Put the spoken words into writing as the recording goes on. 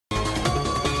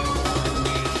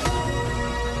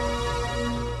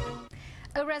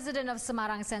A resident of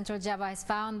Semarang, Central Java, has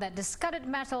found that discarded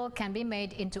metal can be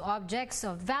made into objects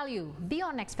of value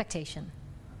beyond expectation.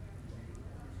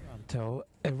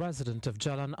 A resident of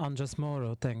Jalan Anjas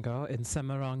Moro Tengah in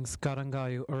Semarang's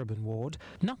Karangayu urban ward,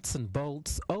 nuts and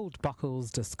bolts, old buckles,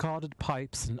 discarded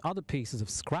pipes and other pieces of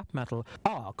scrap metal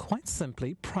are quite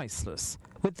simply priceless.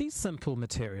 With these simple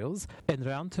materials,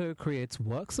 Indrianto creates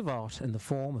works of art in the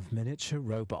form of miniature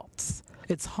robots.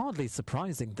 It's hardly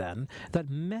surprising then that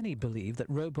many believe that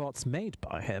robots made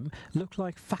by him look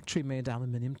like factory-made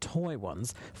aluminium toy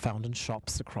ones found in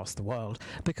shops across the world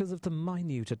because of the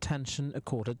minute attention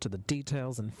accorded to the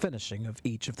details and finishing of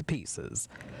each of the pieces.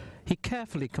 He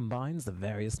carefully combines the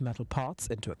various metal parts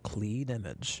into a clean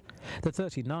image. The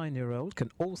 39-year-old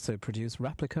can also produce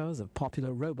replicas of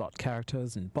popular robot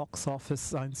characters in box office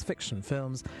science fiction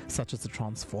films such as the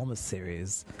Transformers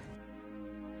series.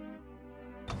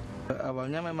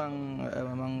 Awalnya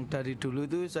memang dari dulu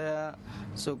itu saya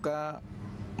suka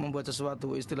membuat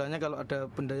sesuatu. Istilahnya kalau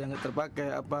ada benda yang nggak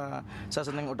terpakai saya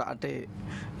seneng otak-atik.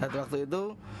 Nah, waktu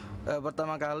itu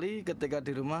pertama kali ketika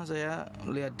di rumah saya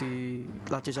lihat di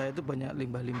laci saya itu banyak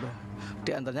limbah-limbah.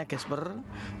 Di antaranya gesper.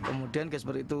 Kemudian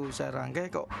gesper itu saya rangkai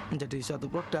kok menjadi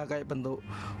suatu produk kayak bentuk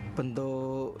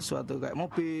suatu kayak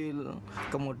mobil.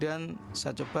 Kemudian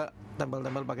saya coba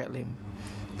tempel-tempel pakai lem.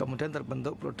 Kemudian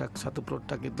terbentuk satu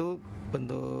produk itu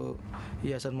bentuk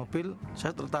hiasan mobil.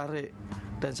 Saya tertarik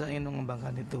dan saya ingin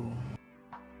mengembangkan itu.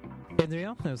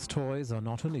 Indrianto's toys are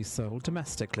not only sold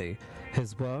domestically,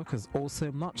 his work is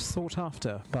also much sought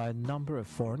after by a number of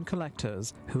foreign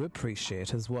collectors who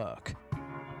appreciate his work.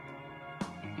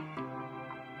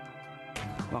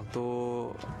 Waktu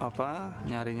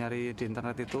nyari-nyari di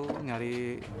internet itu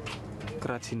nyari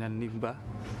kerajinan limbah.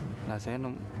 Nah, saya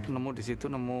nemu di situ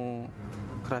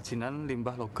kerajinan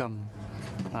limbah logam.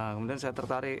 Nah, kemudian saya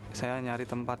tertarik, saya nyari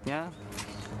tempatnya,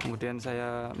 kemudian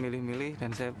saya milih-milih dan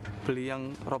saya beli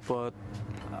yang robot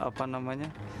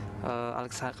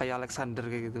kayak Alexander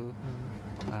kayak gitu.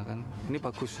 Nah, kan ini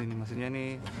bagus ini, maksudnya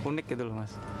ini unik gitu loh,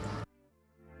 Mas.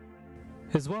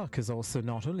 His work is also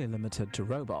not only limited to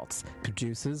robots,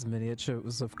 produces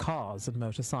miniatures of cars and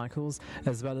motorcycles,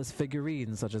 as well as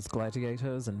figurines such as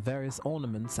gladiators and various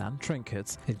ornaments and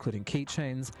trinkets, including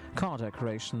keychains, car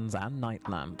decorations and night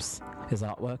lamps. His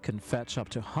artwork can fetch up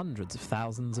to hundreds of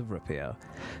thousands of rupiah.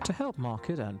 To help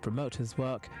market and promote his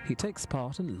work, he takes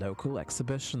part in local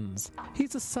exhibitions.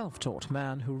 He's a self-taught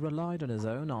man who relied on his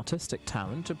own artistic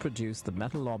talent to produce the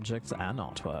metal objects and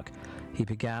artwork. He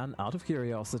began out of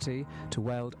curiosity to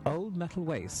weld old metal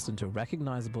waste into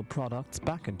recognizable products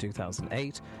back in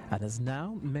 2008 and has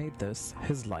now made this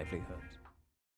his livelihood.